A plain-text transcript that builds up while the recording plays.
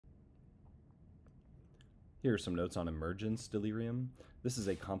Here are some notes on emergence delirium. This is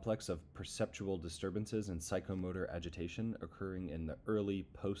a complex of perceptual disturbances and psychomotor agitation occurring in the early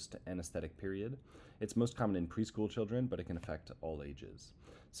post-anesthetic period. It's most common in preschool children, but it can affect all ages.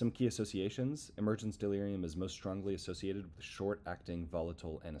 Some key associations: emergence delirium is most strongly associated with short-acting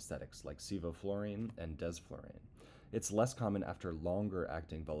volatile anesthetics like sevoflurane and desflurane. It's less common after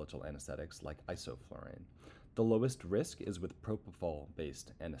longer-acting volatile anesthetics like isoflurane. The lowest risk is with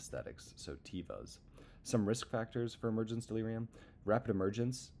propofol-based anesthetics, so TIVAs. Some risk factors for emergence delirium: rapid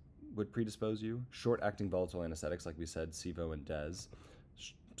emergence would predispose you, short-acting volatile anesthetics like we said, Sevo and Des.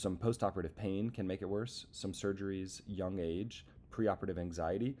 Some postoperative pain can make it worse, some surgeries, young age, preoperative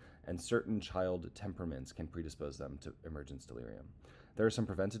anxiety, and certain child temperaments can predispose them to emergence delirium. There are some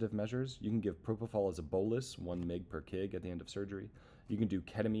preventative measures. You can give propofol as a bolus, 1 mg per kg at the end of surgery. You can do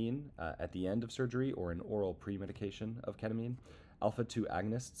ketamine at the end of surgery or an oral premedication of ketamine. Alpha-2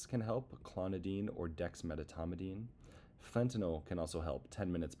 agonists can help, Clonidine or Dexmedetomidine. Fentanyl can also help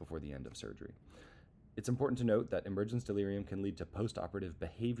 10 minutes before the end of surgery. It's important to note that emergence delirium can lead to postoperative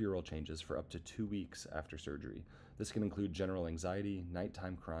behavioral changes for up to 2 weeks after surgery. This can include general anxiety,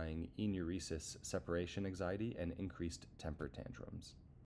 nighttime crying, enuresis, separation anxiety, and increased temper tantrums.